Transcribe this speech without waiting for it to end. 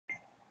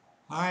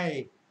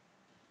Hi,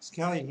 it's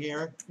Kelly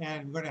here,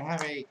 and we're going to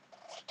have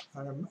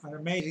an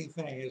amazing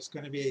thing. It's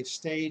going to be a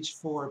stage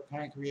 4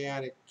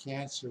 pancreatic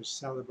cancer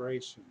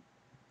celebration.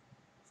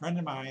 A friend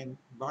of mine,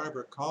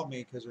 Barbara, called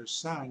me because her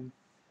son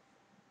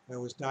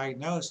was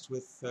diagnosed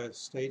with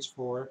stage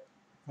 4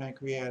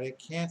 pancreatic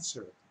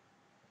cancer.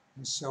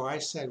 And so I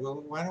said,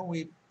 well, why don't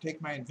we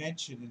take my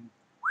invention and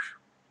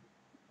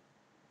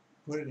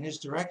put it in his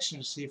direction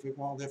and see if it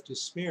won't lift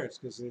his spirits,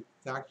 because the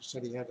doctor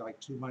said he had like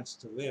 2 months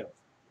to live,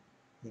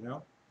 you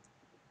know?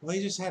 Well,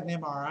 he just had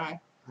an MRI,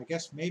 I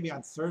guess maybe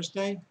on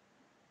Thursday,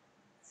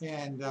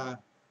 and the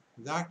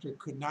doctor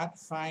could not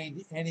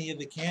find any of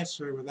the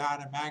cancer without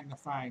a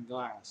magnifying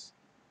glass.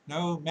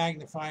 No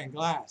magnifying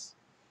glass.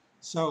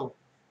 So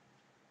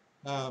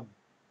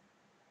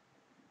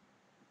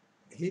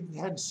he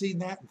hadn't seen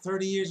that in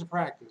 30 years of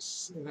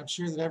practice, and I'm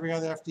sure that every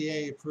other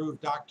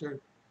FDA-approved doctor,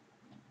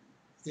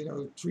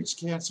 treats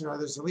cancer.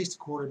 There's at least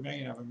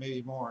 250,000 of them,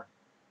 maybe more.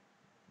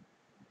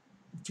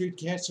 Treat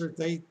cancer.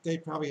 They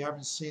probably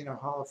haven't seen a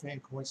Hall of Fame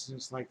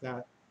coincidence like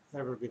that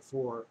ever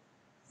before,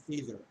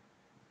 either.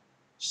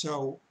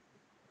 So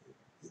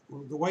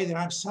the way that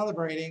I'm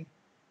celebrating,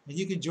 and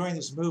you can join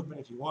this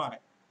movement if you want,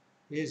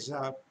 is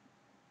to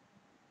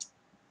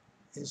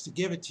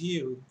give it to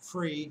you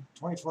free,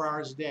 24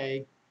 hours a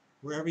day,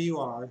 wherever you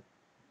are.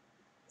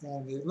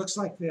 And it looks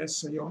like this,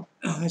 so you'll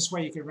this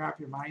way you can wrap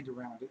your mind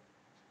around it.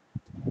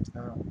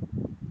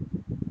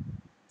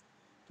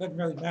 Doesn't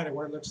really matter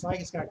what it looks like.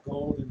 It's got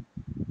gold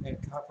and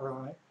copper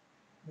on it.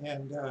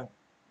 And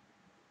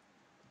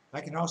I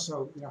can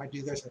also, I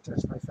do this, I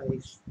touch my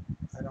face.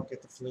 I don't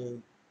get the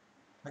flu.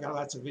 I got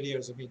lots of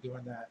videos of me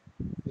doing that,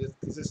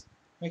 because this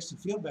makes you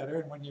feel better.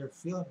 And when you're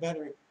feeling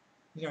better,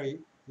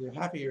 you're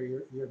happier,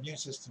 your immune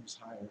system's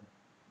higher.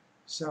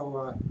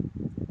 So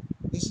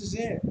this is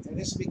it, and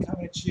this will be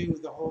coming at you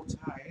the whole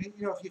time. And,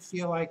 if you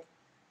feel like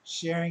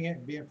sharing it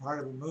and being part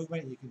of a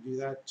movement, you can do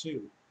that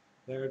too.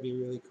 That would be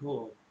really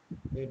cool.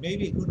 And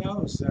maybe, who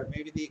knows,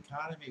 maybe the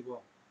economy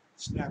will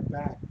snap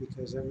back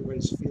because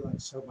everybody's feeling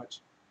so much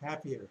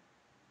happier.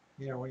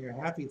 When you're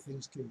happy,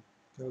 things can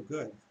go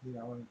good,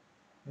 and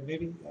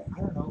maybe, I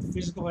don't know,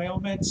 physical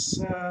ailments,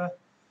 I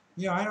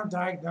don't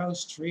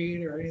diagnose,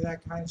 treat, or any of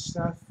that kind of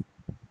stuff.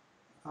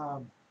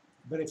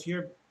 But if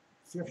you're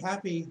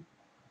happy,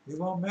 it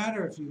won't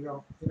matter if you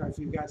don't, if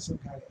you've got some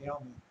kind of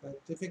ailment.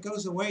 But if it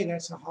goes away,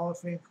 that's a Hall of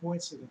Fame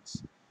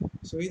coincidence.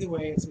 So either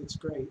way, it's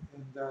great.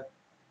 And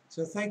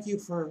so thank you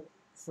for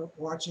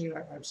watching.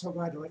 I'm so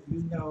glad to let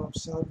you know I'm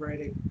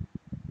celebrating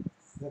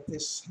that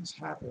this has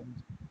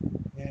happened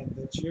and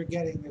that you're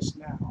getting this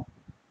now.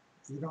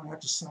 You don't have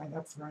to sign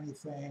up for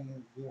anything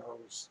and,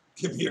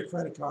 give me your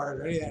credit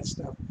card or any of that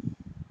stuff.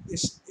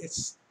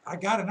 I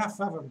got enough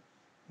of them,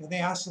 and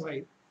they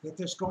oscillate, that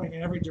they're going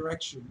in every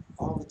direction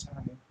all the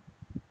time.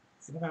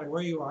 No matter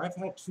where you are. I've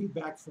had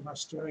feedback from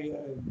Australia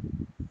and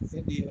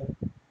India,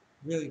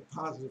 really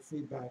positive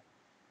feedback.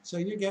 So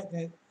you're getting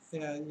it,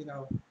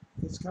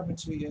 it's coming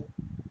to you,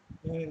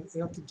 and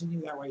it'll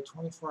continue that way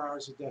 24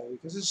 hours a day,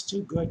 because it's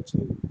too good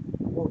to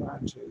hold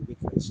on to,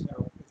 because,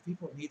 if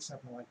people need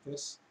something like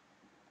this,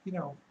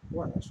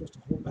 what, I'm supposed to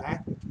hold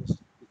back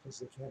because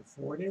they can't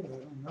afford it? I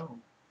don't know.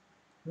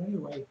 But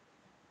anyway,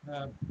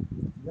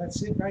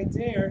 that's it right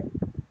there.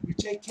 You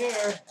take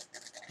care.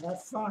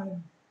 Have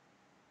fun.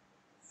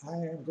 I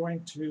am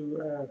going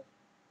to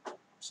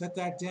set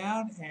that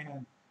down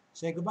and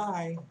say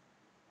goodbye.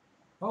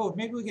 Oh,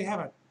 maybe we can have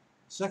a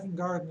second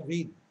Garden of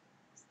Eden.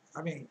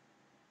 I mean,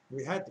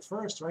 we had the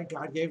first, right?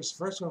 God gave us the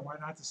first one. Why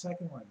not the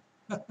second one?